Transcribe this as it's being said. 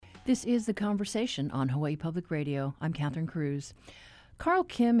This is The Conversation on Hawaii Public Radio. I'm Catherine Cruz. Carl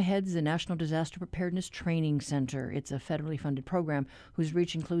Kim heads the National Disaster Preparedness Training Center. It's a federally funded program whose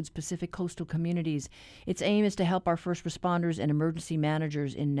reach includes Pacific coastal communities. Its aim is to help our first responders and emergency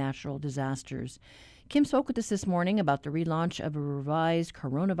managers in natural disasters. Kim spoke with us this morning about the relaunch of a revised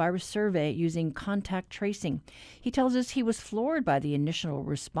coronavirus survey using contact tracing. He tells us he was floored by the initial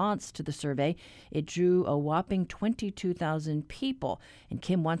response to the survey. It drew a whopping 22,000 people, and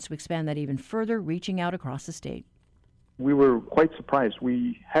Kim wants to expand that even further, reaching out across the state. We were quite surprised.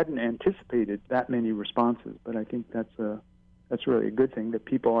 We hadn't anticipated that many responses, but I think that's really a good thing, that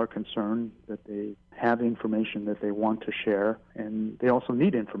people are concerned, that they have information that they want to share, and they also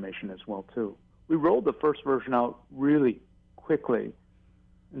need information as well, too. We rolled the first version out really quickly,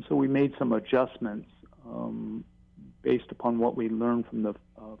 and so we made some adjustments based upon what we learned from the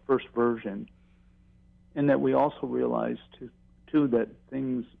first version, and that we also realized, too, that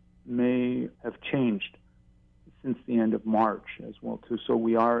things may have changed since the end of March as well, too. So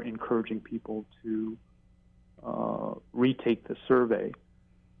we are encouraging people to retake the survey.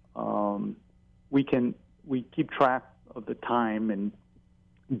 We keep track of the time and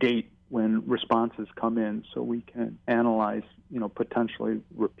date when responses come in, so we can analyze, potentially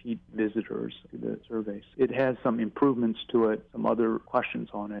repeat visitors to the surveys. It has some improvements to it, some other questions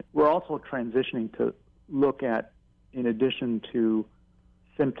on it. We're also transitioning to look at, in addition to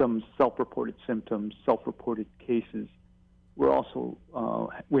symptoms, self-reported cases, we're also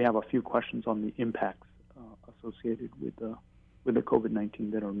we have a few questions on the impacts associated with the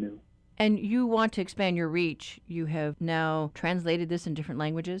COVID-19 that are new. And you want to expand your reach. You have now translated this in different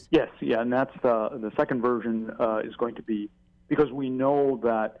languages? Yes, and that's the second version is going to be, because we know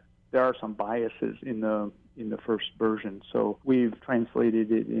that there are some biases in the first version. So we've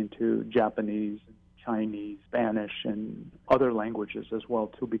translated it into Japanese, Chinese, Spanish, and other languages as well,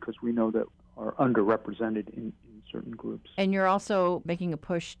 too, because we know that are underrepresented in certain groups. And you're also making a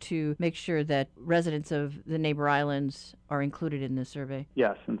push to make sure that residents of the neighbor islands are included in this survey.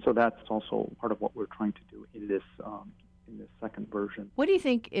 Yes, and so that's also part of what we're trying to do in this second version. What do you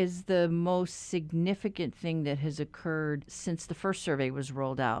think is the most significant thing that has occurred since the first survey was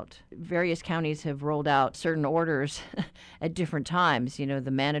rolled out? Various counties have rolled out certain orders at different times, the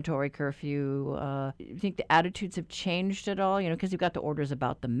mandatory curfew. Do you think the attitudes have changed at all? Because you've got the orders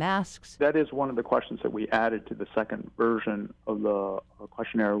about the masks. That is one of the questions that we added to the second version of the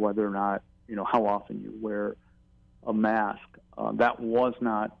questionnaire, whether or not, how often you wear a mask. That was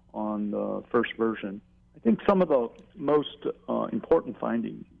not on the first version. I think some of the most important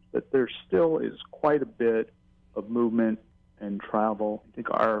findings is that there still is quite a bit of movement and travel. I think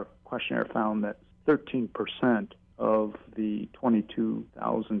our questionnaire found that 13% of the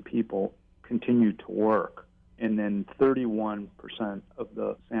 22,000 people continued to work, and then 31% of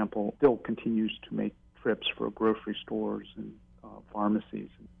the sample still continues to make trips for grocery stores and pharmacies.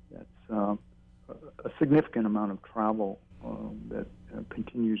 That's a significant amount of travel that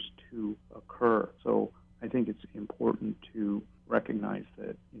continues to occur. So I think it's important to recognize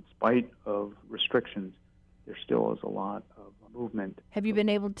that in spite of restrictions, there still is a lot of movement. Have you been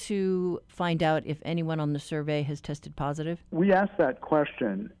able to find out if anyone on the survey has tested positive? We asked that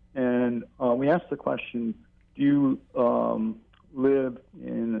question, and we asked the question, do you live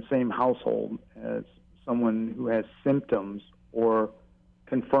in the same household as someone who has symptoms or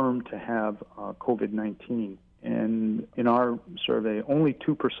confirmed to have COVID-19? And in our survey, only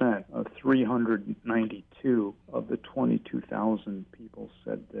 2% of 392 of the 22,000 people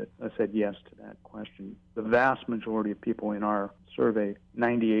said yes to that question. The vast majority of people in our survey,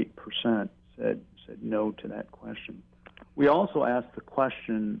 98%, said no to that question. We also asked the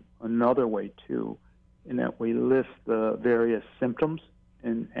question another way, too, in that we list the various symptoms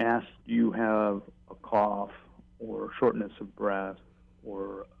and asked, do you have a cough or shortness of breath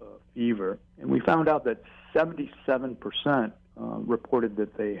or fever? And we found out that 77% reported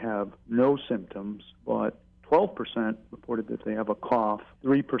that they have no symptoms, but 12% reported that they have a cough,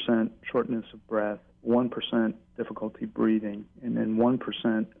 3% shortness of breath, 1% difficulty breathing, and then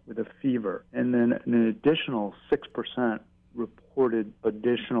 1% with a fever. And then an additional 6% reported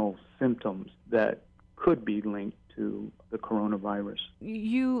additional symptoms that could be linked to the coronavirus.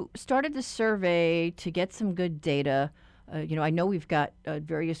 You started the survey to get some good data. I know we've got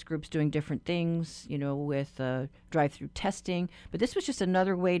various groups doing different things, with drive-through testing, but this was just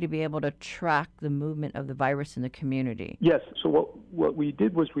another way to be able to track the movement of the virus in the community. Yes. So what we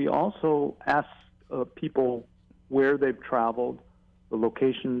did was we also asked people where they've traveled, the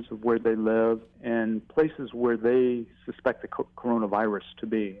locations of where they live, and places where they suspect the coronavirus to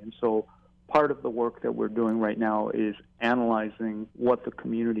be. And so part of the work that we're doing right now is analyzing what the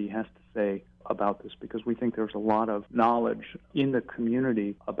community has to say about this, because we think there's a lot of knowledge in the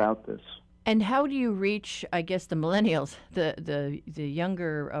community about this. And how do you reach, I guess, the millennials, the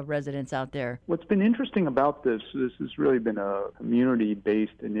younger residents out there? What's been interesting about this has really been a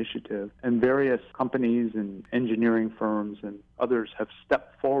community-based initiative, and various companies and engineering firms and others have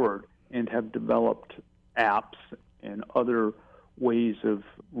stepped forward and have developed apps and other ways of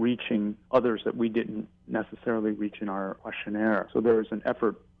reaching others that we didn't necessarily reach in our questionnaire. So there's an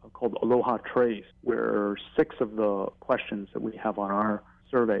effort called Aloha Trace, where 6 of the questions that we have on our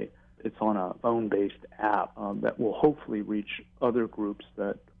survey, it's on a phone-based app that will hopefully reach other groups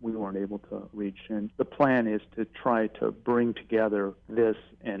that we weren't able to reach. And the plan is to try to bring together this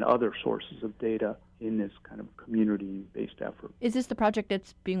and other sources of data in this kind of community-based effort. Is this the project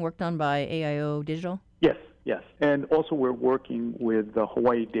that's being worked on by AIO Digital? Yes. And also we're working with the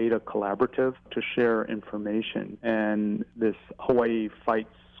Hawaii Data Collaborative to share information. And this Hawaii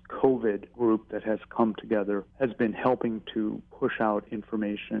Fights COVID group that has come together has been helping to push out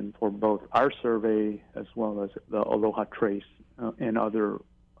information for both our survey as well as the Aloha Trace and other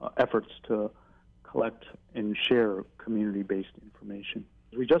efforts to collect and share community-based information.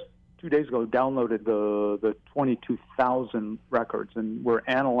 We just 2 days ago downloaded the 22,000 records, and we're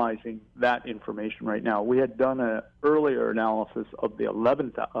analyzing that information right now. We had done an earlier analysis of the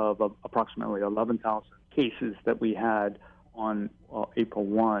approximately 11,000 cases that we had on April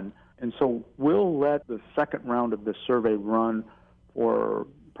 1. And so we'll let the second round of this survey run for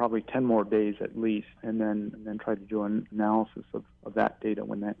probably 10 more days at least, and then try to do an analysis of that data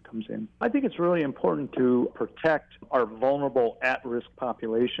when that comes in. I think it's really important to protect our vulnerable at-risk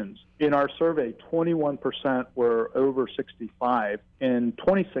populations. In our survey, 21% were over 65, and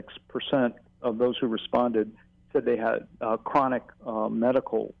 26% of those who responded said they had chronic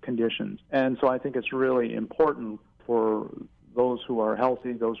medical conditions. And so I think it's really important for those who are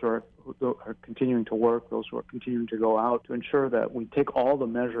healthy, those who are continuing to work, those who are continuing to go out, to ensure that we take all the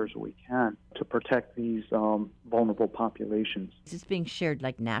measures we can to protect these vulnerable populations. Is this being shared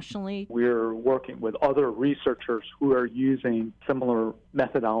nationally? We're working with other researchers who are using similar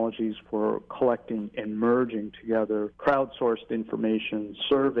methodologies for collecting and merging together crowdsourced information,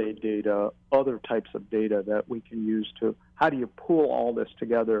 survey data, other types of data that we can use to, how do you pull all this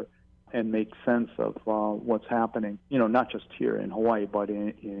together and make sense of what's happening, not just here in Hawaii, but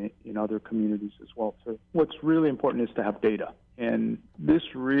in other communities as well. So what's really important is to have data. And this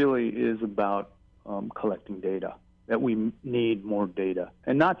really is about collecting data, that we need more data.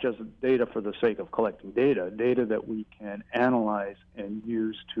 And not just data for the sake of collecting data that we can analyze and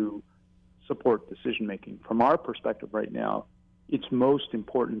use to support decision-making. From our perspective right now, it's most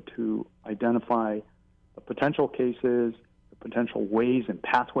important to identify the potential cases, potential ways and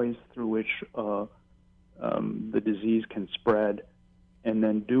pathways through which the disease can spread, and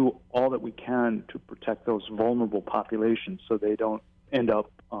then do all that we can to protect those vulnerable populations so they don't end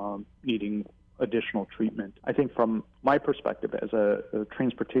up needing additional treatment. I think from my perspective as a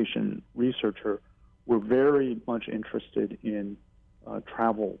transportation researcher, we're very much interested in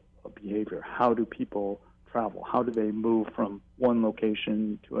travel behavior. How do people travel? How do they move from one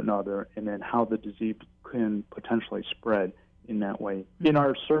location to another, and then how the disease can potentially spread in that way. In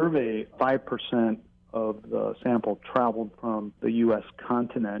our survey, 5% of the sample traveled from the U.S.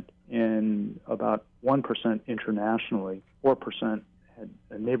 continent, and about 1% internationally. 4% had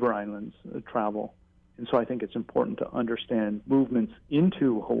neighbor islands travel. And so I think it's important to understand movements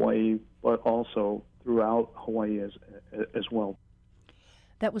into Hawaii, but also throughout Hawaii as well.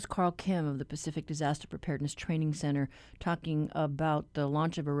 That was Carl Kim of the Pacific Disaster Preparedness Training Center talking about the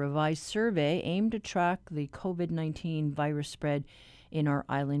launch of a revised survey aimed to track the COVID-19 virus spread in our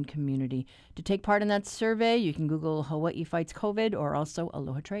island community. To take part in that survey, you can Google Hawaii Fights COVID or also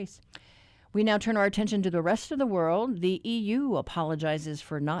Aloha Trace. We now turn our attention to the rest of the world. The EU apologizes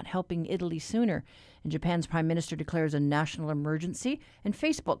for not helping Italy sooner, and Japan's prime minister declares a national emergency, and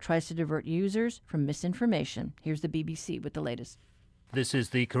Facebook tries to divert users from misinformation. Here's the BBC with the latest. This is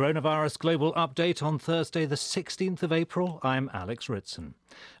the Coronavirus Global Update on Thursday, the 16th of April. I'm Alex Ritson.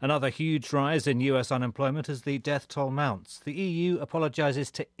 Another huge rise in US unemployment as the death toll mounts. The EU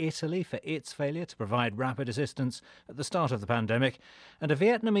apologises to Italy for its failure to provide rapid assistance at the start of the pandemic. And a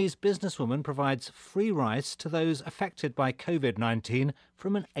Vietnamese businesswoman provides free rice to those affected by COVID-19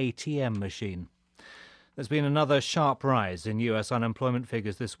 from an ATM machine. There's been another sharp rise in US unemployment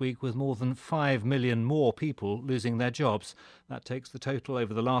figures this week, with more than 5 million more people losing their jobs. That takes the total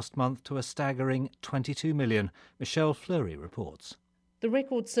over the last month to a staggering 22 million. Michelle Fleury reports. The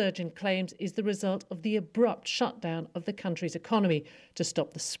record surge in claims is the result of the abrupt shutdown of the country's economy to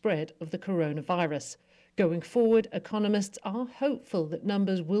stop the spread of the coronavirus. Going forward, economists are hopeful that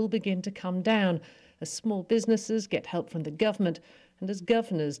numbers will begin to come down as small businesses get help from the government and as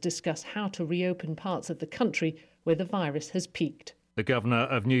governors discuss how to reopen parts of the country where the virus has peaked. The Governor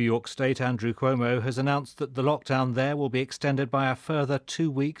of New York State, Andrew Cuomo, has announced that the lockdown there will be extended by a further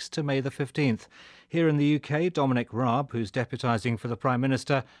 2 weeks to May the 15th. Here in the UK, Dominic Raab, who's deputising for the Prime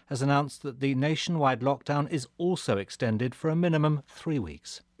Minister, has announced that the nationwide lockdown is also extended for a minimum 3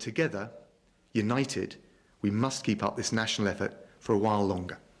 weeks. Together, united, we must keep up this national effort for a while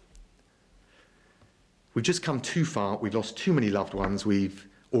longer. We've just come too far, we've lost too many loved ones, we've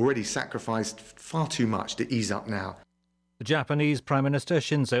already sacrificed far too much to ease up now. The Japanese Prime Minister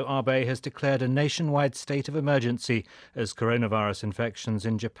Shinzo Abe has declared a nationwide state of emergency as coronavirus infections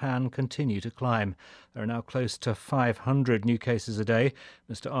in Japan continue to climb. There are now close to 500 new cases a day.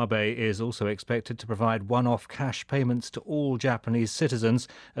 Mr. Abe is also expected to provide one-off cash payments to all Japanese citizens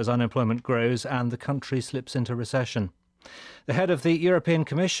as unemployment grows and the country slips into recession. The head of the European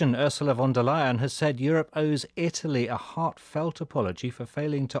Commission, Ursula von der Leyen, has said Europe owes Italy a heartfelt apology for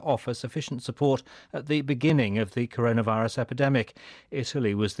failing to offer sufficient support at the beginning of the coronavirus epidemic.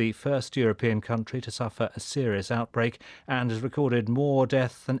 Italy was the first European country to suffer a serious outbreak and has recorded more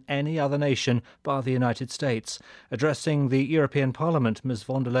deaths than any other nation bar the United States. Addressing the European Parliament, Ms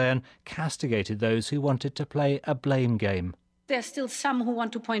von der Leyen castigated those who wanted to play a blame game. There are still some who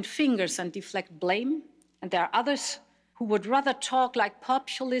want to point fingers and deflect blame, and there are others who would rather talk like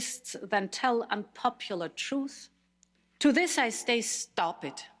populists than tell unpopular truth. To this I say, stop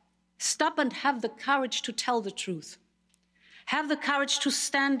it. Stop and have the courage to tell the truth. Have the courage to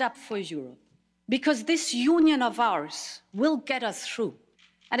stand up for Europe, because this union of ours will get us through,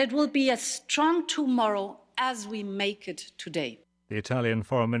 and it will be as strong tomorrow as we make it today. The Italian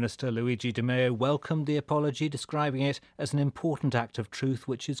Foreign Minister Luigi Di Maio welcomed the apology, describing it as an important act of truth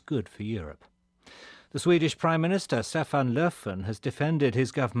which is good for Europe. The Swedish Prime Minister Stefan Löfven has defended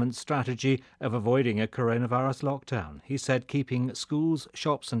his government's strategy of avoiding a coronavirus lockdown. He said keeping schools,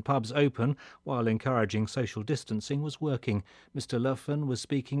 shops and pubs open while encouraging social distancing was working. Mr Löfven was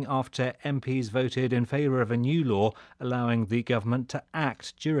speaking after MPs voted in favour of a new law allowing the government to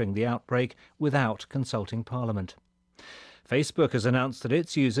act during the outbreak without consulting Parliament. Facebook has announced that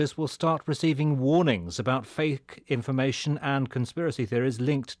its users will start receiving warnings about fake information and conspiracy theories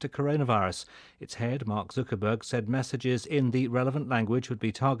linked to coronavirus. Its head, Mark Zuckerberg, said messages in the relevant language would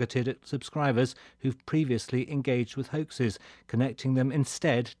be targeted at subscribers who've previously engaged with hoaxes, connecting them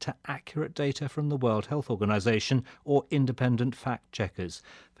instead to accurate data from the World Health Organization or independent fact-checkers.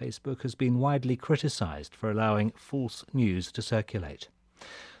 Facebook has been widely criticised for allowing false news to circulate.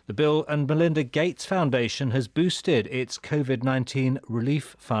 The Bill and Melinda Gates Foundation has boosted its COVID-19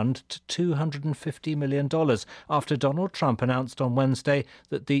 relief fund to $250 million after Donald Trump announced on Wednesday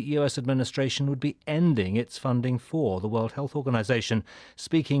that the US administration would be ending its funding for the World Health Organization.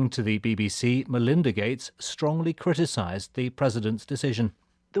 Speaking to the BBC, Melinda Gates strongly criticised the president's decision.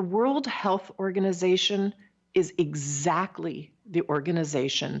 The World Health Organization is exactly the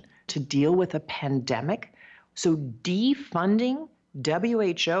organization to deal with a pandemic. So defunding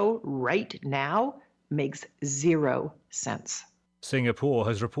WHO right now makes 0 sense. Singapore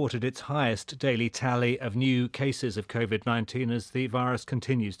has reported its highest daily tally of new cases of COVID-19 as the virus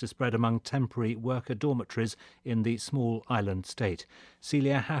continues to spread among temporary worker dormitories in the small island state.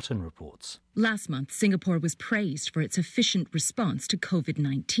 Celia Hatton reports. Last month, Singapore was praised for its efficient response to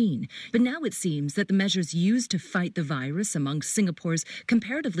COVID-19. But now it seems that the measures used to fight the virus among Singapore's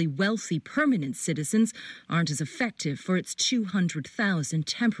comparatively wealthy permanent citizens aren't as effective for its 200,000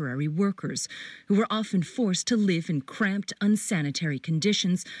 temporary workers, who are often forced to live in cramped, unsanitary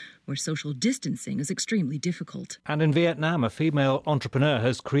conditions where social distancing is extremely difficult. And in Vietnam, a female entrepreneur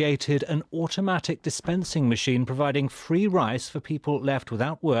has created an automatic dispensing machine providing free rice for people left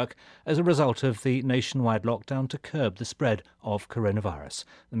without work as a result of the nationwide lockdown to curb the spread of coronavirus.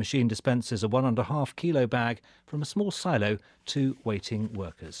 The machine dispenses a 1.5 kilo bag from a small silo to waiting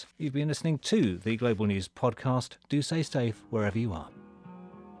workers. You've been listening to the Global News podcast. Do stay safe wherever you are.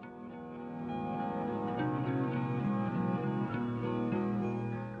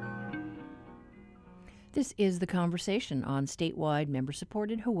 This is The Conversation on statewide,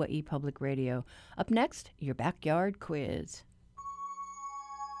 member-supported Hawaii Public Radio. Up next, your backyard quiz.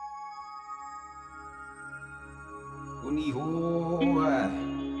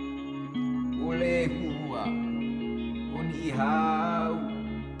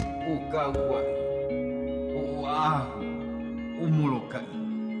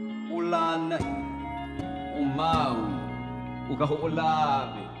 In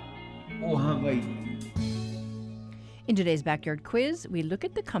today's Backyard Quiz, we look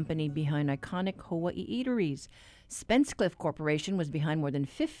at the company behind iconic Hawaii eateries. Spencecliffe Corporation was behind more than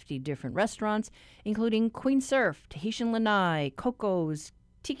 50 different restaurants, including Queen Surf, Tahitian Lanai, Coco's,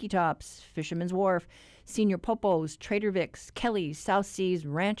 Tiki Tops, Fisherman's Wharf, Senior Popo's, Trader Vic's, Kelly's, South Seas,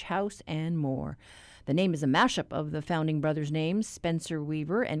 Ranch House, and more. The name is a mashup of the founding brothers' names, Spencer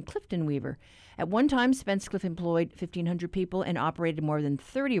Weaver and Clifton Weaver. At one time, Spencecliffe employed 1,500 people and operated more than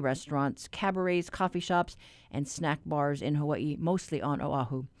 30 restaurants, cabarets, coffee shops, and snack bars in Hawaii, mostly on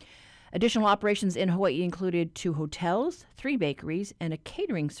Oahu. Additional operations in Hawaii included 2 hotels, 3 bakeries, and a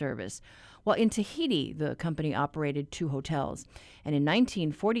catering service. While in Tahiti, the company operated 2 hotels. And in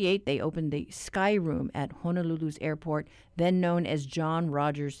 1948, they opened the Sky Room at Honolulu's airport, then known as John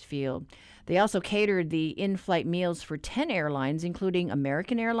Rogers Field. They also catered the in-flight meals for 10 airlines, including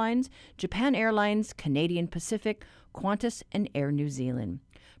American Airlines, Japan Airlines, Canadian Pacific, Qantas, and Air New Zealand.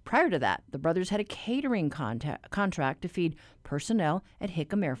 Prior to that, the brothers had a catering contract to feed personnel at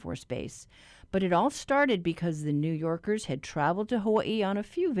Hickam Air Force Base. But it all started because the New Yorkers had traveled to Hawaii on a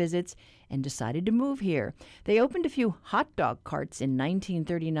few visits and decided to move here. They opened a few hot dog carts in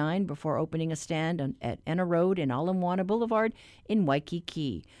 1939 before opening a stand at Enna Road and Ala Moana Boulevard in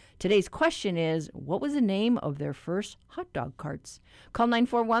Waikiki. Today's question is, what was the name of their first hot dog carts? Call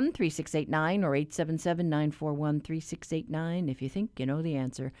 941-3689 or 877-941-3689 if you think you know the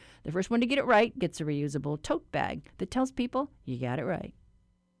answer. The first one to get it right gets a reusable tote bag that tells people you got it right.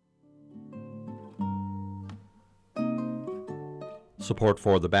 Support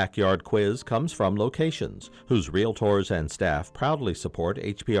for the Backyard Quiz comes from Locations, whose realtors and staff proudly support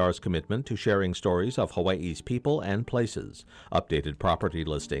HPR's commitment to sharing stories of Hawaii's people and places. Updated property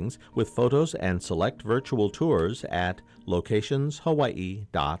listings with photos and select virtual tours at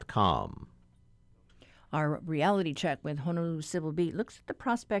locationshawaii.com. Our reality check with Honolulu Civil Beat looks at the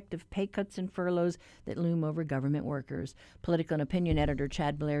prospect of pay cuts and furloughs that loom over government workers. Political and opinion editor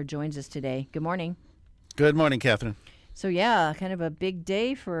Chad Blair joins us today. Good morning. Good morning, Catherine. So, yeah, kind of a big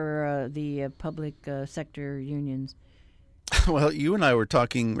day for the public sector unions. Well, you and I were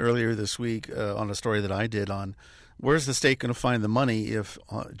talking earlier this week on a story that I did on where's the state going to find the money if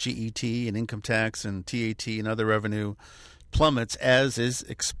GET and income tax and TAT and other revenue plummets, as is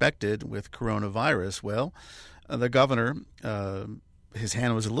expected with coronavirus. Well, the governor, his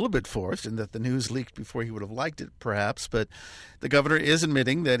hand was a little bit forced in that the news leaked before he would have liked it, perhaps. But the governor is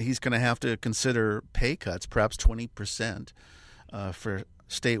admitting that he's going to have to consider pay cuts, perhaps 20% for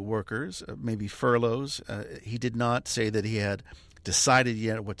state workers, maybe furloughs. He did not say that he had decided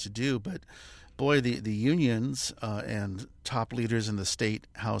yet what to do. But, boy, the unions and top leaders in the state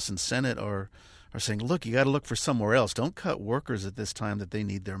House and Senate are saying, look, you got to look for somewhere else. Don't cut workers at this time that they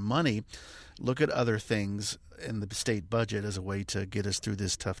need their money. Look at other things in the state budget as a way to get us through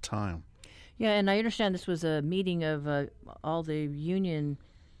this tough time. Yeah, and I understand this was a meeting of all the union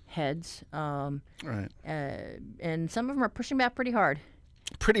heads. Right. And some of them are pushing back pretty hard.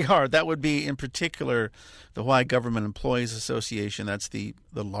 Pretty hard. That would be, in particular, the Hawaii Government Employees Association. That's the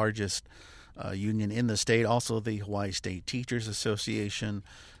largest union in the state. Also, the Hawaii State Teachers Association.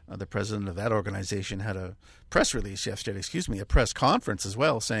 The president of that organization had a press release yesterday, a press conference as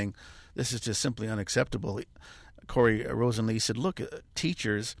well, saying this is just simply unacceptable. Corey Rosenlee said, look,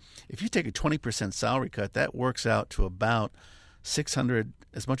 teachers, if you take a 20% salary cut, that works out to about $600,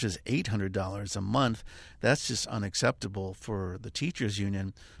 as much as $800 a month. That's just unacceptable for the teachers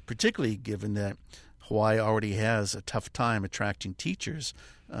union, particularly given that Hawaii already has a tough time attracting teachers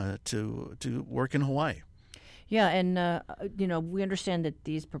to work in Hawaii. Yeah, and, we understand that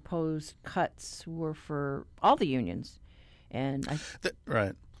these proposed cuts were for all the unions. And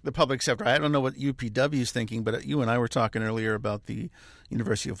right. The public sector. I don't know what UPW is thinking, but you and I were talking earlier about the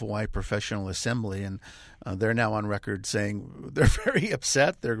University of Hawaii Professional Assembly, and they're now on record saying they're very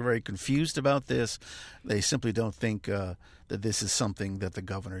upset. They're very confused about this. They simply don't think that this is something that the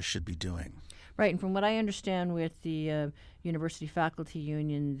governor should be doing. Right, and from what I understand with the University Faculty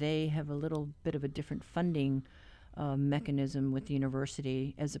Union, they have a little bit of a different funding mechanism with the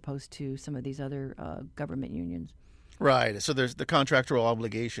university as opposed to some of these other government unions. Right. So there's the contractual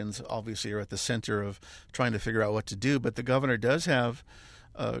obligations obviously are at the center of trying to figure out what to do. But the governor does have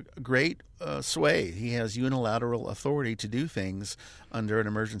great sway. He has unilateral authority to do things under an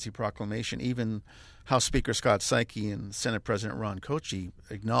emergency proclamation. Even House Speaker Scott Saiki and Senate President Ron Kochi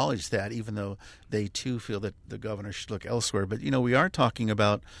acknowledged that, even though they too feel that the governor should look elsewhere. But, we are talking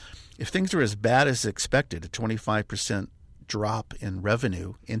about if things are as bad as expected, a 25% drop in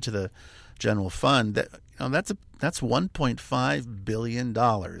revenue into the general fund, that's $1.5 billion.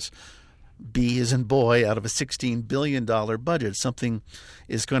 B as in boy, out of a $16 billion budget. Something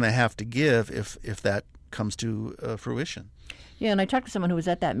is going to have to give if that comes to fruition. Yeah, and I talked to someone who was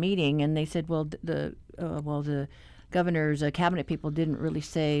at that meeting, and they said, well, the governor's cabinet people didn't really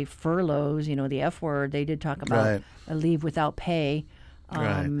say furloughs, the F word. They did talk about a leave without pay,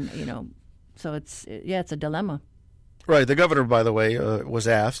 so it's a dilemma. Right. The governor, by the way, was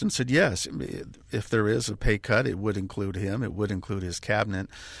asked and said, yes, if there is a pay cut, it would include him. It would include his cabinet.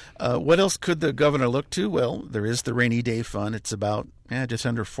 What else could the governor look to? Well, there is the rainy day fund. It's about just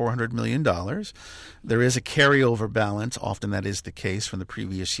under $400 million. There is a carryover balance. Often that is the case from the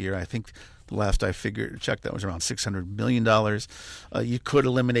previous year. I think the last I checked, that was around $600 million. You could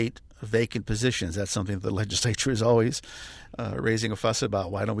eliminate vacant positions. That's something that the legislature is always raising a fuss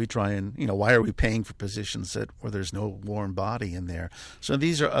about. Why don't we try and, why are we paying for positions where there's no warm body in there? So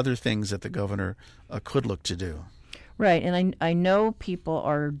these are other things that the governor could look to do. Right, and I know people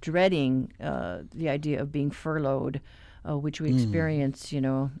are dreading the idea of being furloughed, which we experienced,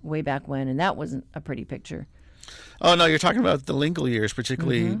 way back when, and that wasn't a pretty picture. Oh, no, you're talking about the Lingle years,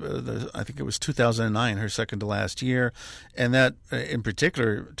 particularly, I think it was 2009, her second to last year. And that, in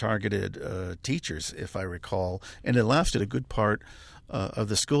particular, targeted teachers, if I recall. And it lasted a good part of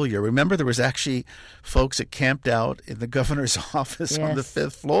the school year. Remember, there was actually folks that camped out in the governor's office on the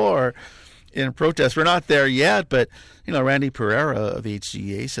 5th floor in protest. We're not there yet, but, Randy Pereira of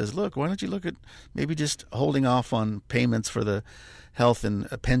HGA says, look, why don't you look at maybe just holding off on payments for the health and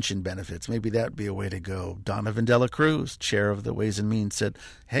pension benefits. Maybe that would be a way to go. Donovan Dela Cruz, chair of the Ways and Means, said,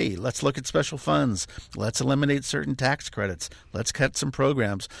 hey, let's look at special funds. Let's eliminate certain tax credits. Let's cut some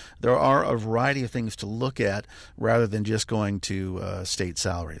programs. There are a variety of things to look at rather than just going to state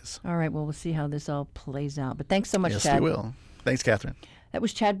salaries. All right. Well, we'll see how this all plays out. But thanks so much, Chad. Yes, we will. Thanks, Catherine. That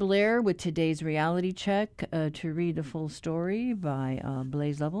was Chad Blair with today's reality check. To read the full story by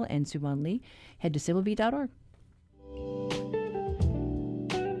Blaze Lovell and Suban Lee, head to civilbeat.org.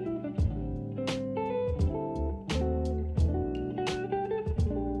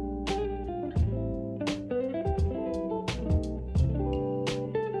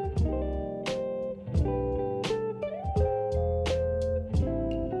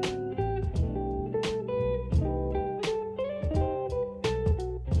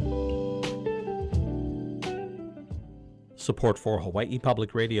 Support for Hawaii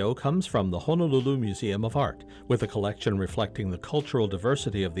Public Radio comes from the Honolulu Museum of Art, with a collection reflecting the cultural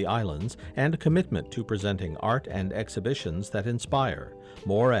diversity of the islands and a commitment to presenting art and exhibitions that inspire.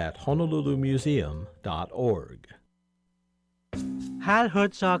 More at honolulumuseum.org. Hal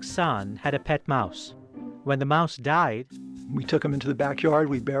Herzog's son had a pet mouse. When the mouse died, we took him into the backyard,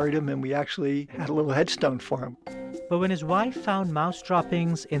 we buried him, and we actually had a little headstone for him. But when his wife found mouse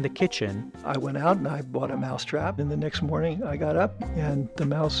droppings in the kitchen, I went out and I bought a mouse trap, and the next morning I got up and the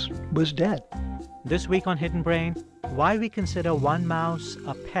mouse was dead. This week on Hidden Brain, why we consider one mouse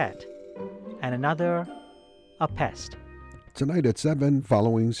a pet and another a pest. Tonight at 7,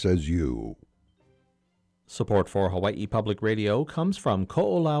 following Says You. Support for Hawaii Public Radio comes from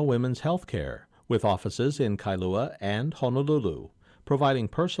Ko'olau Women's Healthcare, with offices in Kailua and Honolulu, providing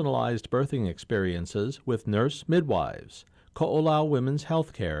personalized birthing experiences with nurse midwives.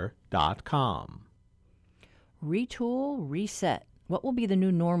 Ko'olauWomen'sHealthcare.com. Retool, reset. What will be the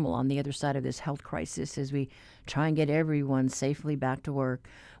new normal on the other side of this health crisis as we try and get everyone safely back to work?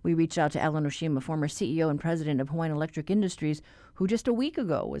 We reached out to Alan Oshima, former CEO and president of Hawaiian Electric Industries, who just a week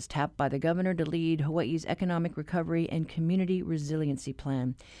ago was tapped by the governor to lead Hawaii's economic recovery and community resiliency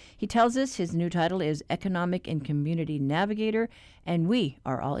plan. He tells us his new title is Economic and Community Navigator, and we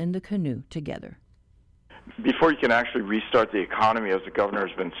are all in the canoe together. Before you can actually restart the economy, as the governor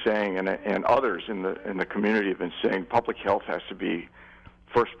has been saying, and others in the community have been saying, public health has to be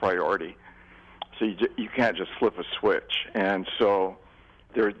first priority. So you can't just flip a switch. And so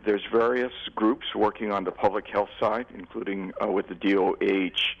there's various groups working on the public health side, including with the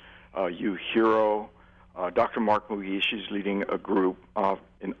DOH, UHERO. Dr. Mark Mugishi is leading a group on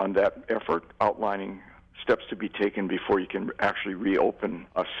that effort, outlining steps to be taken before you can actually reopen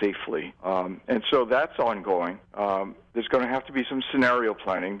safely. And so that's ongoing. There's going to have to be some scenario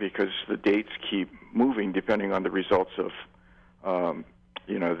planning because the dates keep moving depending on the results of,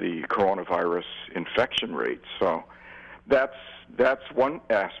 the coronavirus infection rates. So that's one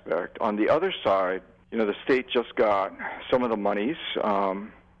aspect. On the other side, the state just got some of the monies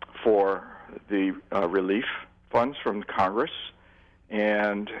for the relief funds from Congress,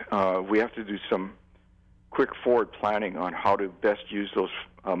 and we have to do some quick forward planning on how to best use those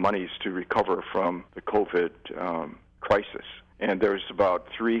monies to recover from the COVID crisis. And there's about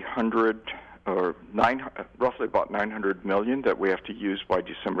 $300 roughly about $900 million that we have to use by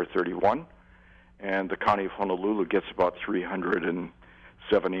December 31, and the County of Honolulu gets about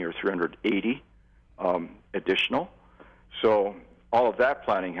 370 or 380 additional. So all of that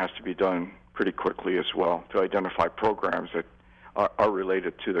planning has to be done pretty quickly as well to identify programs that are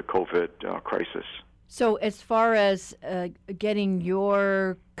related to the COVID crisis. So as far as getting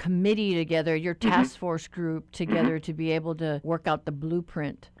your committee together, your task force group together to be able to work out the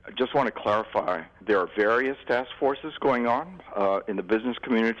blueprint. I just want to clarify, there are various task forces going on in the business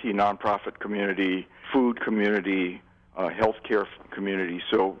community, nonprofit community, food community, healthcare community.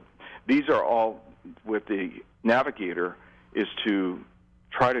 So these are all with the Navigator is to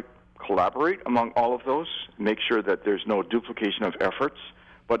try to collaborate among all of those, make sure that there's no duplication of efforts,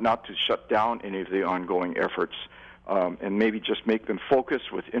 but not to shut down any of the ongoing efforts, and maybe just make them focus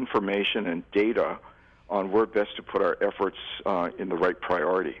with information and data on where best to put our efforts in the right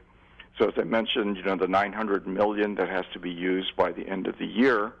priority. So as I mentioned, the $900 million that has to be used by the end of the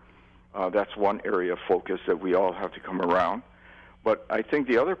year, that's one area of focus that we all have to come around. But I think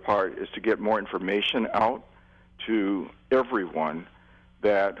the other part is to get more information out to everyone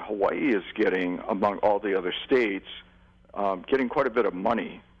that Hawaii is getting, among all the other states, getting quite a bit of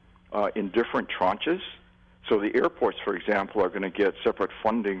money in different tranches. So the airports, for example, are going to get separate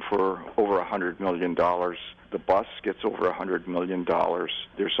funding for over $100 million. The bus gets over $100 million.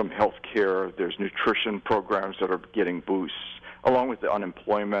 There's some health care. There's nutrition programs that are getting boosts, along with the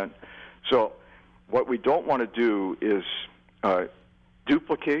unemployment. So what we don't want to do is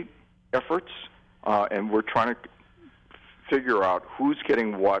duplicate efforts, and we're trying to figure out who's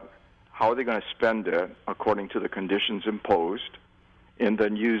getting what, how are they going to spend it according to the conditions imposed, and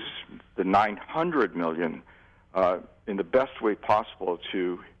then use the $900 million in the best way possible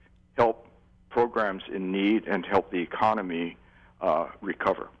to help programs in need and help the economy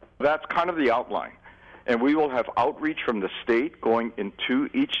recover. That's kind of the outline. And we will have outreach from the state going into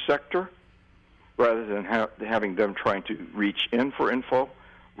each sector rather than having them trying to reach in for info.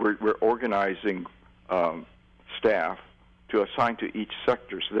 We're organizing staff to assign to each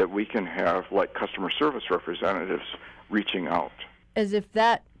sector so that we can have, like, customer service representatives reaching out. As if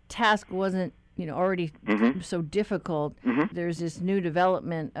that task wasn't, already so difficult, there's this new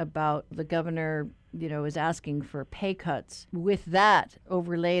development about the governor, is asking for pay cuts. With that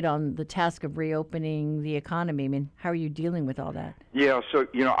overlaid on the task of reopening the economy, I mean, how are you dealing with all that? Yeah, so,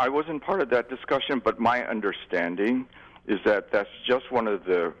 I wasn't part of that discussion, but my understanding is that that's just one of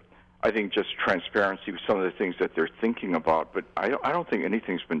the, I think, just transparency with some of the things that they're thinking about. But I don't think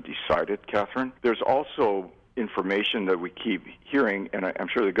anything's been decided, Catherine. There's also information that we keep hearing, and I'm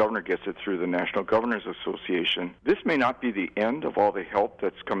sure the governor gets it through the National Governors Association. This may not be the end of all the help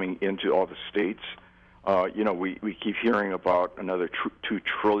that's coming into all the states. We keep hearing about another $2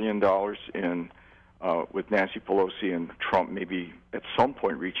 trillion in with Nancy Pelosi and Trump maybe at some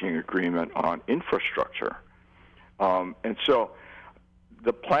point reaching an agreement on infrastructure. And so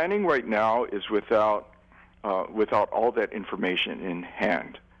the planning right now is without all that information in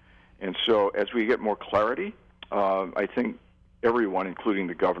hand. And so as we get more clarity, I think everyone, including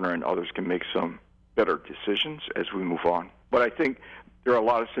the governor and others, can make some better decisions as we move on. But I think there are a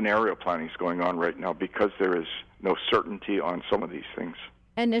lot of scenario plannings going on right now because there is no certainty on some of these things.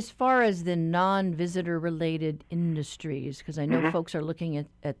 And as far as the non-visitor related industries, because I know folks are looking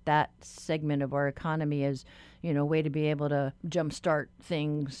at that segment of our economy as, a way to be able to jumpstart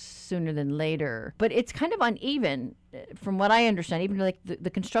things sooner than later. But it's kind of uneven from what I understand, even like the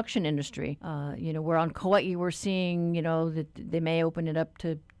construction industry. We're on Kauai, we're seeing, that they may open it up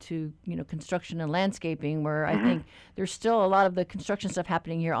to construction and landscaping, where I think there's still a lot of the construction stuff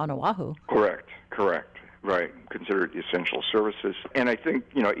happening here on Oahu. Correct. Right, considered essential services. And I think,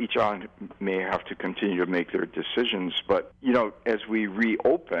 each island may have to continue to make their decisions. But, as we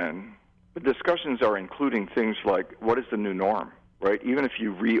reopen, the discussions are including things like, what is the new norm, right? Even if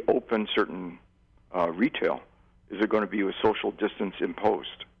you reopen certain retail, is it going to be with social distance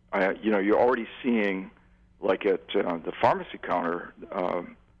imposed? You're already seeing, like at the pharmacy counter,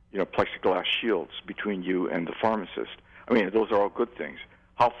 plexiglass shields between you and the pharmacist. I mean, those are all good things.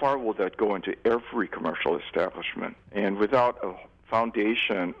 How far will that go into every commercial establishment? And without a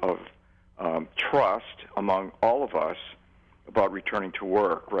foundation of trust among all of us about returning to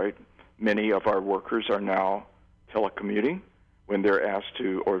work, right? Many of our workers are now telecommuting. When they're asked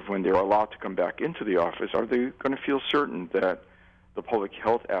to, or when they're allowed to come back into the office, are they going to feel certain that the public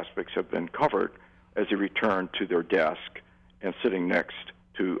health aspects have been covered as they return to their desk and sitting next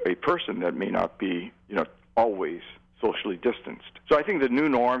to a person that may not be, always socially distanced? So I think the new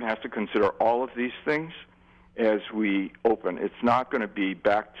norm has to consider all of these things, as we open. It's not going to be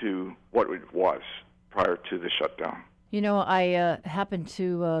back to what it was prior to the shutdown. You know, I happened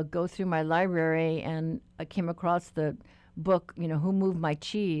to go through my library and I came across the book, Who Moved My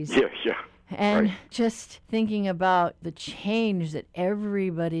Cheese? Yeah. And right. just thinking about the change that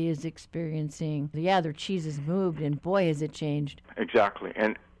everybody is experiencing. Yeah, their cheese has moved, and boy, has it changed. Exactly.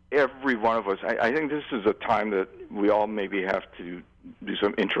 And every one of us, I think this is a time that we all maybe have to do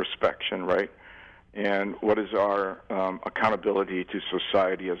some introspection, right? And what is our accountability to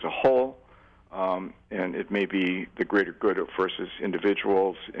society as a whole? And it may be the greater good versus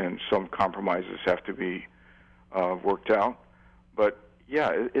individuals, and some compromises have to be worked out. But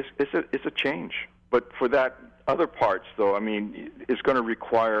yeah, it's a change. But for that other parts, though, it's going to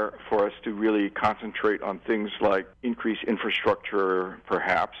require for us to really concentrate on things like increased infrastructure,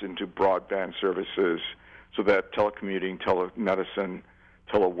 perhaps, into broadband services, so that telecommuting, telemedicine,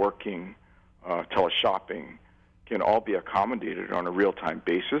 teleworking, teleshopping can all be accommodated on a real-time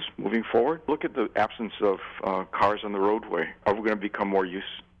basis moving forward. Look at the absence of cars on the roadway. Are we going to become more used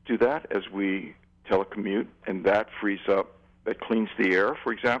to that as we telecommute, and that frees up, that cleans the air,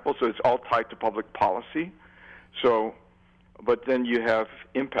 for example? So it's all tied to public policy. So, but then you have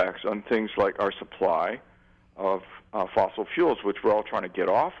impacts on things like our supply of fossil fuels, which we're all trying to get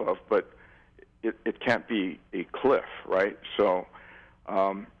off of, but it can't be a cliff, right? So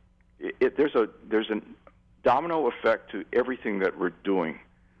there's a domino effect to everything that we're doing,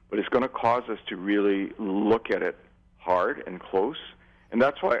 but it's going to cause us to really look at it hard and close. And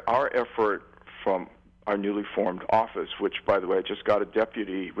that's why our effort from our newly formed office, which, by the way, I just got a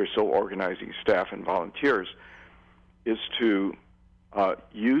deputy, we're still organizing staff and volunteers, is to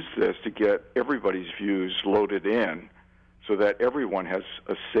use this to get everybody's views loaded in so that everyone has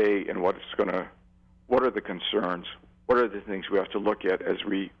a say in what are the concerns, what are the things we have to look at as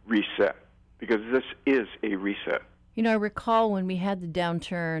we reset, because this is a reset. I recall when we had the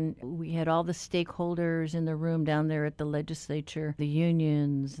downturn, we had all the stakeholders in the room down there at the legislature, the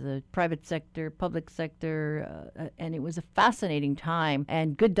unions, the private sector, public sector, and it was a fascinating time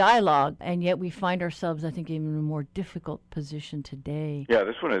and good dialogue. And yet we find ourselves, I think, in a more difficult position today. Yeah,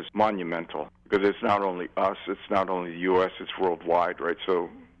 this one is monumental because it's not only us, it's not only the U.S., it's worldwide, right? So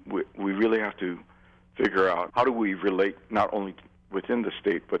we really have to figure out how do we relate not only within the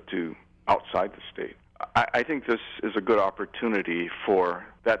state but to outside the state. I think this is a good opportunity for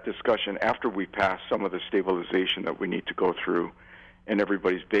that discussion after we pass some of the stabilization that we need to go through and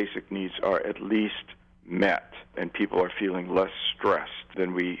everybody's basic needs are at least met and people are feeling less stressed.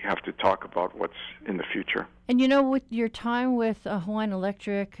 Then we have to talk about what's in the future. And with your time with Hawaiian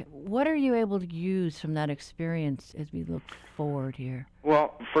Electric, what are you able to use from that experience as we look forward here?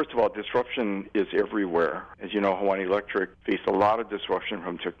 Well, first of all, disruption is everywhere. As you know, Hawaiian Electric faced a lot of disruption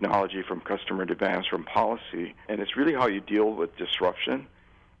from technology, from customer demands, from policy. And it's really how you deal with disruption.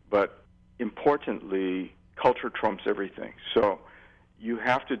 But importantly, culture trumps everything. So you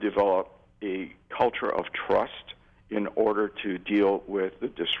have to develop a culture of trust in order to deal with the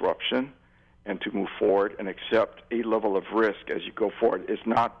disruption and to move forward and accept a level of risk as you go forward. It's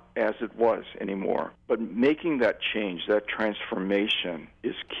not as it was anymore. But making that change, that transformation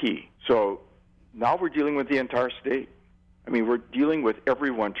is key. So now we're dealing with the entire state. We're dealing with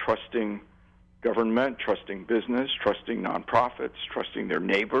everyone trusting government, trusting business, trusting nonprofits, trusting their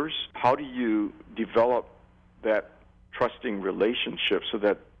neighbors. How do you develop that trusting relationship so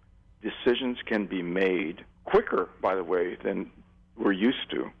that decisions can be made quicker, by the way, than we're used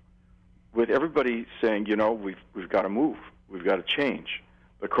to, with everybody saying, we've got to move, we've got to change.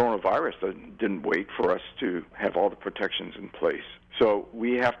 The coronavirus didn't wait for us to have all the protections in place. So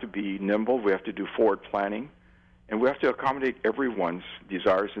we have to be nimble, we have to do forward planning, and we have to accommodate everyone's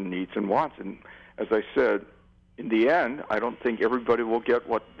desires and needs and wants. And as I said, in the end, I don't think everybody will get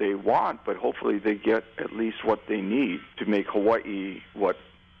what they want, but hopefully they get at least what they need to make Hawaii what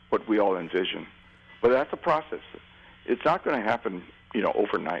we all envision. But that's a process. It's not going to happen,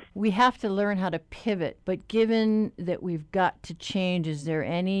 overnight. We have to learn how to pivot, but given that we've got to change, is there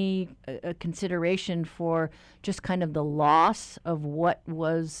any consideration for just kind of the loss of what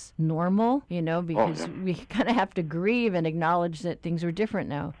was normal, because we kind of have to grieve and acknowledge that things are different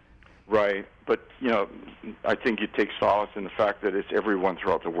now. Right. But, I think you take solace in the fact that it's everyone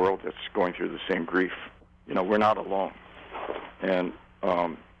throughout the world that's going through the same grief. We're not alone. And,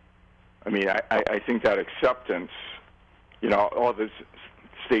 I think that acceptance, all these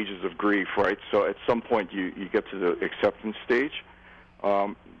stages of grief, right? So at some point you get to the acceptance stage.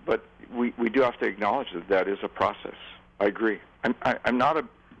 But we do have to acknowledge that is a process. I agree. I'm not a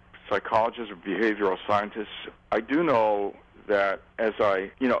psychologist or behavioral scientist. I do know that as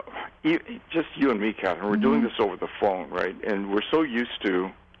just you and me, Catherine, we're doing this over the phone, right? And we're so used to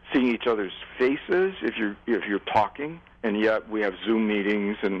seeing each other's faces if you're talking, and yet we have Zoom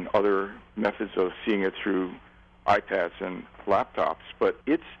meetings and other methods of seeing it through iPads and laptops. But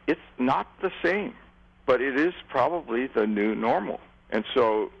it's not the same. But it is probably the new normal. And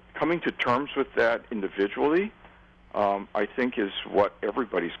so coming to terms with that individually, I think, is what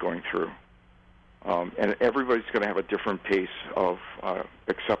everybody's going through. And everybody's going to have a different pace of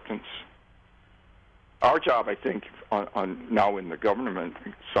acceptance. Our job, I think, on now in the government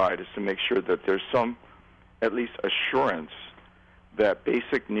side, is to make sure that there's some, at least, assurance that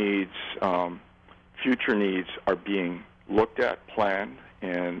basic needs, future needs, are being looked at, planned,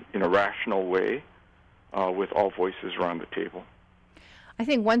 and in a rational way, with all voices around the table. I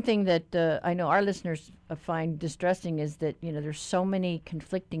think one thing that I know our listeners find distressing is that, there's so many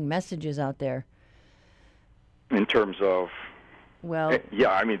conflicting messages out there. In terms of, well,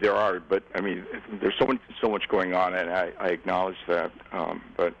 yeah, I mean there are, but I mean there's so much going on, and I acknowledge that.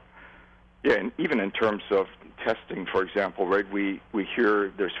 But yeah, and even in terms of testing, for example, right? We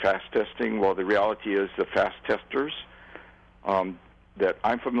hear there's fast testing. Well, the reality is the fast testers that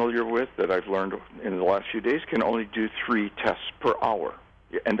I'm familiar with, that I've learned in the last few days, can only do 3 tests per hour,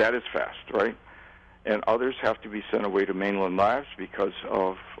 and that is fast, right? And others have to be sent away to mainland labs because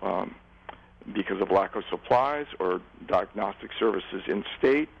of lack of supplies or diagnostic services in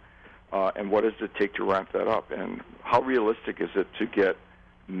state. And what does it take to ramp that up? And how realistic is it to get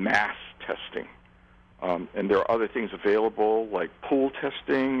mass testing? And there are other things available like pool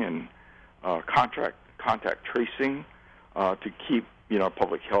testing and contact tracing to keep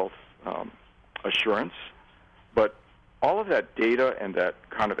public health assurance. But all of that data and that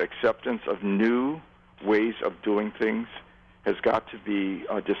kind of acceptance of new ways of doing things has got to be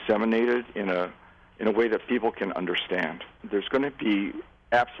disseminated in a way that people can understand. There's going to be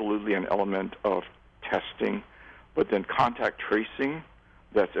absolutely an element of testing, but then contact tracing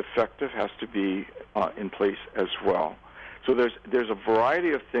that's effective has to be in place as well. So there's a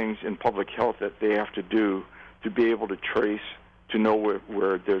variety of things in public health that they have to do to be able to trace, to know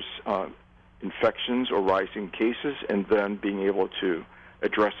where there's infections or rising cases, and then being able to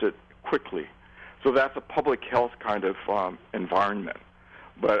address it quickly. So that's a public health kind of environment.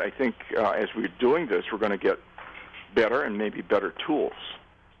 But I think as we're doing this, we're going to get better and maybe better tools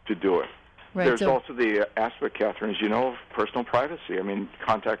to do it. Right, there's also the aspect, Catherine, as you know, of personal privacy. I mean,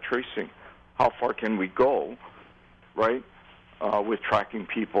 contact tracing. How far can we go, right, with tracking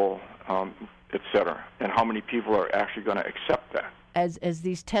people, et cetera? And how many people are actually going to accept that? As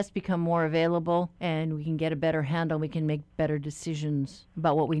these tests become more available and we can get a better handle, we can make better decisions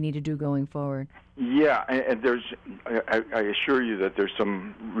about what we need to do going forward. Yeah, and I assure you that there's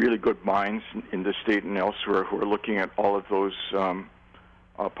some really good minds in the state and elsewhere who are looking at all of those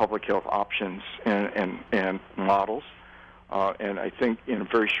public health options and models. And I think in a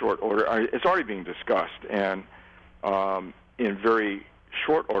very short order, it's already being discussed. And in very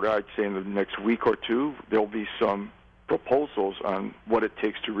short order, I'd say in the next week or two, there'll be some proposals on what it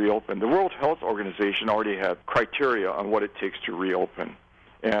takes to reopen. The World Health Organization already had criteria on what it takes to reopen.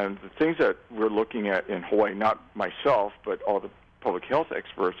 And the things that we're looking at in Hawaii, not myself, but all the public health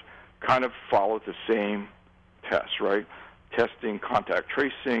experts, kind of follow the same tests, right? Testing, contact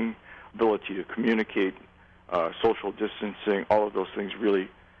tracing, ability to communicate, social distancing, all of those things really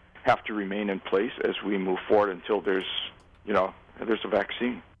have to remain in place as we move forward until there's a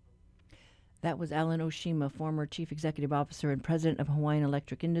vaccine. That was Alan Oshima, former Chief Executive Officer and President of Hawaiian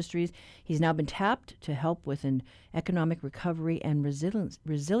Electric Industries. He's now been tapped to help with an economic recovery and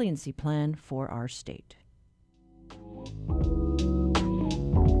resiliency plan for our state.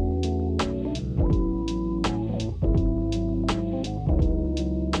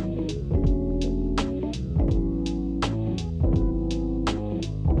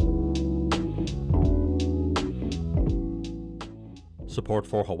 Support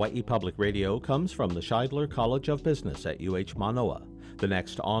for Hawaii Public Radio comes from the Scheidler College of Business at UH Manoa. The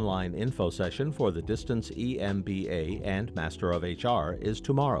next online info session for the Distance EMBA and Master of HR is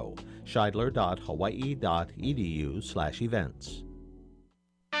tomorrow. scheidler.hawaii.edu/events.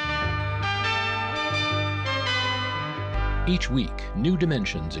 Each week, New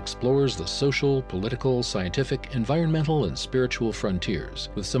Dimensions explores the social, political, scientific, environmental, and spiritual frontiers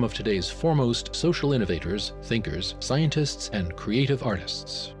with some of today's foremost social innovators, thinkers, scientists, and creative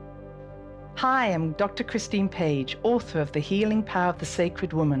artists. Hi, I'm Dr. Christine Page, author of The Healing Power of the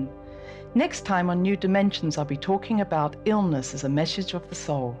Sacred Woman. Next time on New Dimensions, I'll be talking about illness as a message of the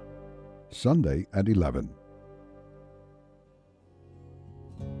soul. Sunday at 11.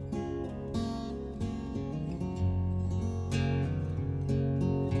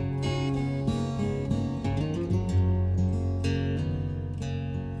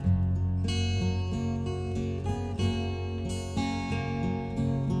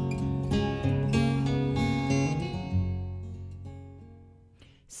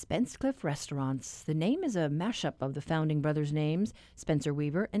 Spence Cliff Restaurants. The name is a mashup of the founding brothers' names, Spencer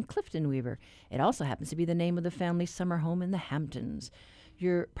Weaver and Clifton Weaver. It also happens to be the name of the family's summer home in the Hamptons.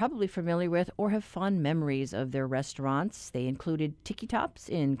 You're probably familiar with or have fond memories of their restaurants. They included Tiki Tops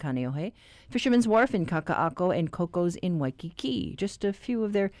in Kaneohe, Fisherman's Wharf in Kaka'ako, and Coco's in Waikiki, just a few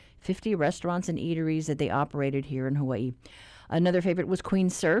of their 50 restaurants and eateries that they operated here in Hawaii. Another favorite was Queen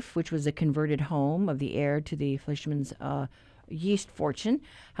Surf, which was a converted home of the heir to the fisherman's yeast fortune.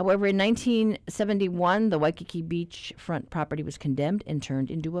 However, in 1971, the Waikiki beachfront property was condemned and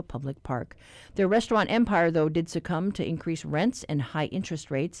turned into a public park. Their restaurant empire, though, did succumb to increased rents and high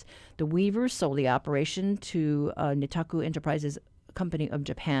interest rates. The Weavers sold the operation to Nitaku Enterprises Company of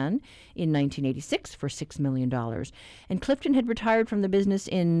Japan in 1986 for $6 million. And Clifton had retired from the business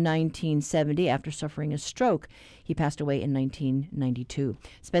in 1970 after suffering a stroke. He passed away in 1992.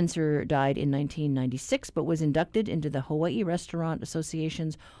 Spencer died in 1996 but was inducted into the Hawaii Restaurant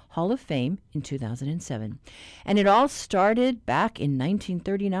Association's Hall of Fame in 2007. And it all started back in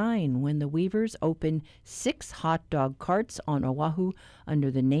 1939 when the Weavers opened 6 hot dog carts on Oahu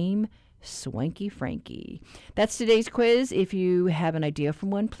under the name Swanky Frankie. That's today's quiz. If you have an idea from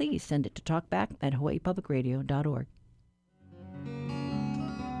one, please send it to talkback@hawaiipublicradio.org.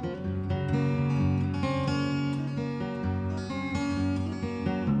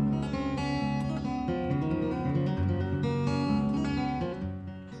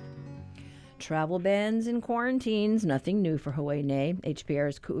 Travel bans and quarantines, nothing new for Hawaii.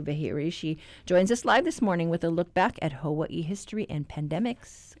 HPR's Ku'uwehi Hiraishi joins us live this morning with a look back at Hawaii history and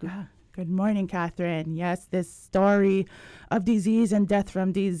pandemics. Good morning, Catherine. Yes, this story of disease and death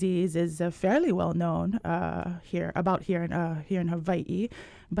from disease is fairly well known here in Hawaii.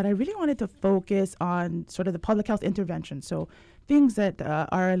 But I really wanted to focus on sort of the public health intervention. So things that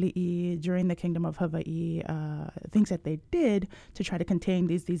RLE during the Kingdom of Hawaii, things that they did to try to contain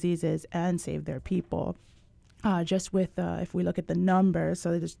these diseases and save their people. Just with, if we look at the numbers,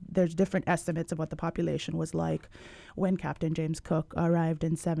 so there's different estimates of what the population was like when Captain James Cook arrived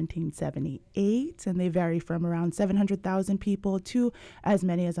in 1778, and they vary from around 700,000 people to as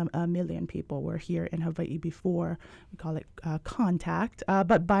many as a million people were here in Hawaii before, we call it contact.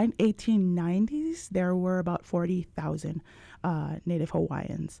 But by 1890s, there were about 40,000 Native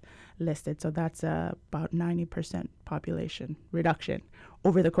Hawaiians listed, so that's about 90% population reduction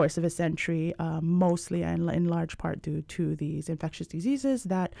over the course of a century, mostly and in large part due to these infectious diseases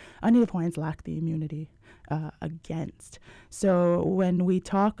that Native Hawaiians lack the immunity against. So when we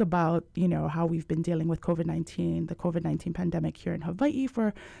talk about, how we've been dealing with COVID-19, the COVID-19 pandemic here in Hawaii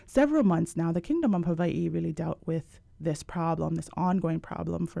for several months now, the Kingdom of Hawaii really dealt with this problem, this ongoing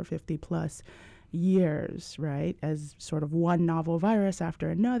problem for 50 plus years, right, as sort of one novel virus after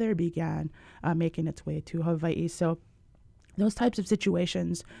another began making its way to Hawaii. So those types of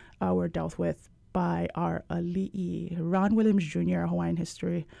situations were dealt with by our ali'i. Ron Williams Jr., a Hawaiian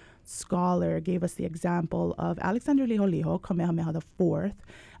history scholar, gave us the example of Alexander Liholiho, Kamehameha IV.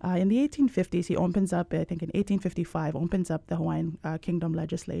 In the 1850s, he opens up, I think in 1855, opens up the Hawaiian Kingdom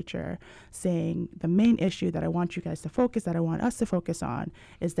legislature, saying the main issue that I want you guys to focus, that I want us to focus on,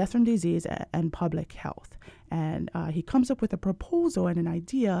 is death from disease and public health. And he comes up with a proposal and an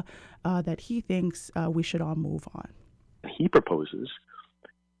idea that he thinks we should all move on. He proposes,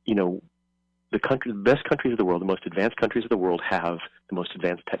 the best countries of the world, the most advanced countries of the world have the most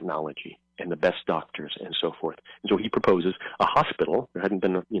advanced technology and the best doctors and so forth. And so he proposes a hospital. There hadn't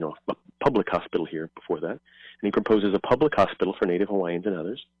been, a public hospital here before that. And he proposes a public hospital for Native Hawaiians and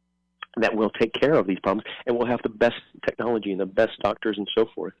others that will take care of these problems and will have the best technology and the best doctors and so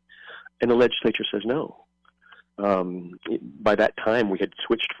forth. And the legislature says no. By that time, we had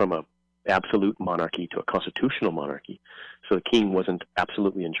switched from a absolute monarchy to a constitutional monarchy. So the king wasn't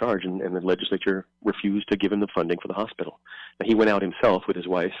absolutely in charge, and the legislature refused to give him the funding for the hospital. Now, he went out himself with his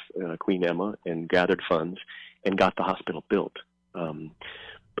wife, Queen Emma, and gathered funds and got the hospital built.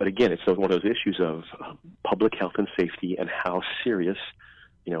 But again, it's one of those issues of public health and safety and how serious,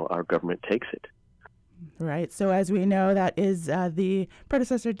 our government takes it. Right. So as we know, that is the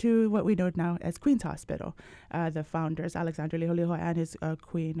predecessor to what we know now as Queen's Hospital. The founders, Alexander Liholiho and his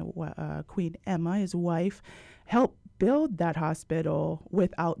Queen Emma, his wife, helped build that hospital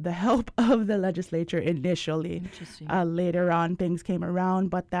without the help of the legislature initially. Later on, things came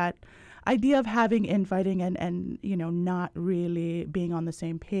around, but that idea of having infighting and not really being on the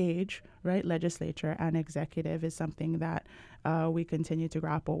same page, right, legislature and executive, is something that we continue to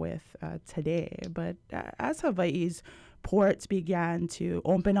grapple with today. But as Hawaii's ports began to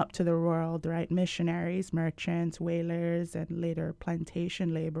open up to the world, right? Missionaries, merchants, whalers, and later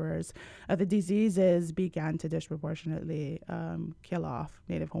plantation laborers. The diseases began to disproportionately kill off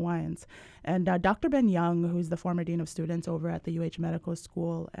Native Hawaiians. And Dr. Ben Young, who's the former dean of students over at the UH Medical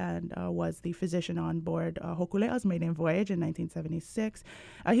School and was the physician on board Hokule'a's maiden voyage in 1976,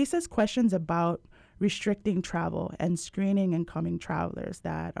 he says questions about restricting travel and screening incoming travelers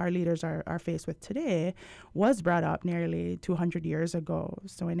that our leaders are faced with today was brought up nearly 200 years ago.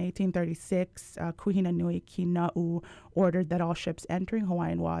 So in 1836, Kuhina Nui Kina'u ordered that all ships entering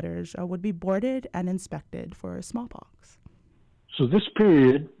Hawaiian waters would be boarded and inspected for smallpox. So this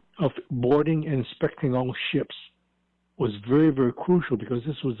period of boarding and inspecting all ships was very, very crucial because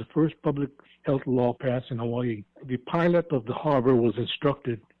this was the first public health law passed in Hawaii. The pilot of the harbor was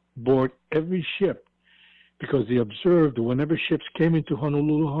instructed board every ship because they observed that whenever ships came into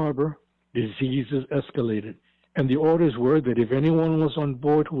Honolulu Harbor, diseases escalated. And the orders were that if anyone was on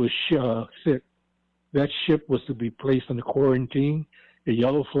board who was sick, that ship was to be placed on quarantine, a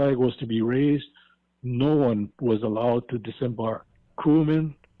yellow flag was to be raised, no one was allowed to disembark.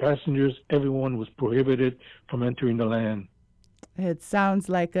 Crewmen, passengers, everyone was prohibited from entering the land. It sounds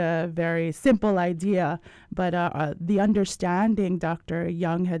like a very simple idea, but the understanding, Dr.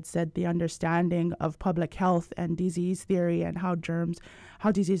 Young had said, the understanding of public health and disease theory and how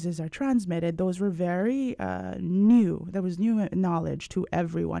diseases are transmitted, those were very new. There was new knowledge to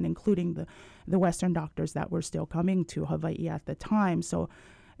everyone, including the Western doctors that were still coming to Hawaii at the time. So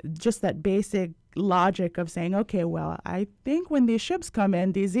just that basic logic of saying, okay, well, I think when these ships come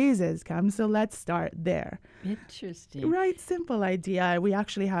in, diseases come, so let's start there. Interesting. Right, simple idea.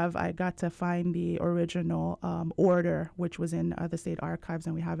 I got to find the original order, which was in the state archives,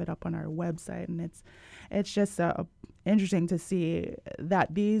 and we have it up on our website. And it's just interesting to see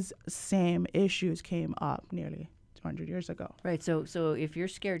that these same issues came up nearly 200 years ago. Right. So if you're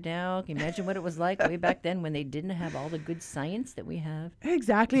scared now, can you imagine what it was like way back then when they didn't have all the good science that we have?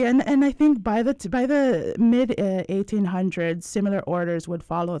 Exactly. And I think by the mid 1800s, similar orders would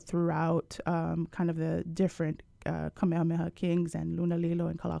follow throughout kind of the different Kamehameha kings and Lunalilo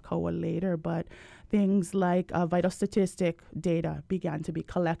and Kalakaua later, but things like vital statistic data began to be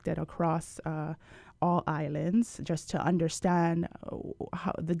collected across all islands just to understand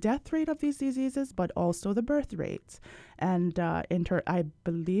how the death rate of these diseases, but also the birth rates. And I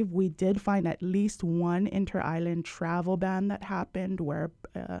believe we did find at least one inter-island travel ban that happened where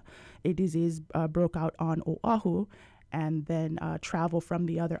a disease broke out on Oahu, and then travel from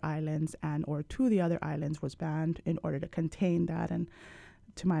the other islands or to the other islands was banned in order to contain that. And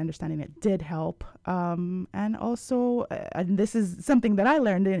to my understanding, it did help. And also, and this is something that I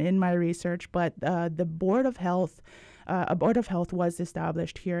learned in my research, but the Board of Health, a Board of Health was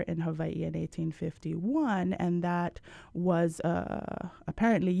established here in Hawaii in 1851, and that was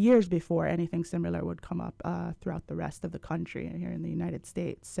apparently years before anything similar would come up throughout the rest of the country and here in the United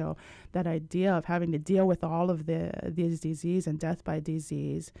States. So that idea of having to deal with all of these disease and death by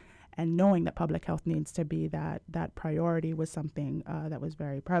disease and knowing that public health needs to be that priority was something that was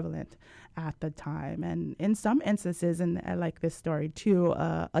very prevalent at the time. And in some instances, and I like this story too,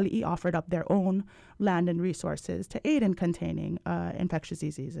 Ali'i offered up their own land and resources to aid in containing infectious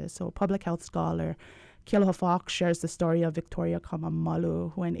diseases. So public health scholar Kiloha Fox shares the story of Victoria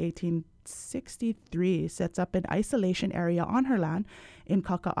Kamamalu, who in 1863 sets up an isolation area on her land in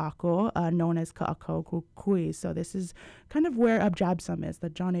Kaka'ako, known as Ka'akau. So this is kind of where Abjabsam is, the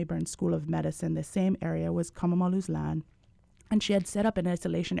John A. Burns School of Medicine. The same area was Kamamalu's land. And she had set up an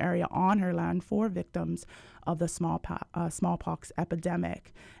isolation area on her land for victims of the smallpox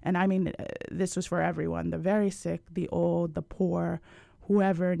epidemic. And I mean, this was for everyone, the very sick, the old, the poor,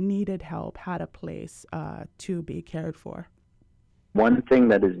 whoever needed help had a place to be cared for. One thing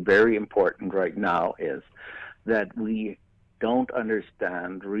that is very important right now is that we don't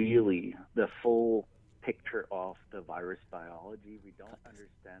understand really the full picture of the virus biology. We don't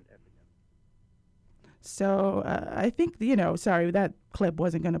understand everything. So I think, sorry, that clip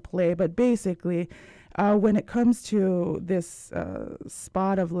wasn't going to play, but basically when it comes to this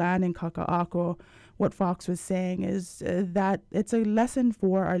spot of land in Kaka'ako, what Fox was saying is that it's a lesson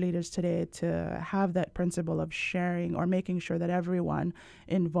for our leaders today to have that principle of sharing or making sure that everyone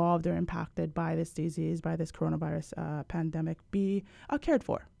involved or impacted by this disease, by this coronavirus pandemic, be cared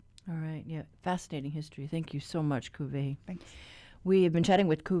for. All right. Yeah. Fascinating history. Thank you so much, Ku'uwehi. Thanks. We have been chatting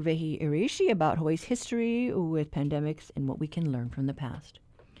with Ku'uwehi Hiraishi about Hawaii's history with pandemics and what we can learn from the past.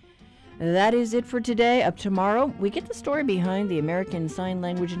 That is it for today. Up tomorrow, we get the story behind the American Sign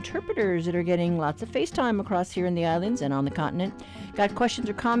Language interpreters that are getting lots of FaceTime across here in the islands and on the continent. Got questions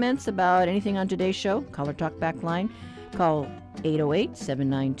or comments about anything on today's show? Call or talk back line Call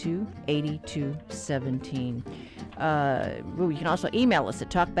 808-792-8217. You can also email us at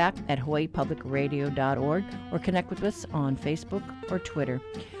talkback@hawaiipublicradio.org or connect with us on Facebook or Twitter.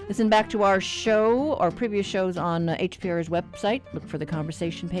 Listen back to our show or previous shows on HPR's website. Look for the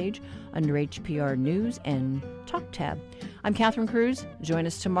conversation page under HPR News and Talk tab. I'm Catherine Cruz. Join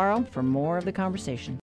us tomorrow for more of the conversation.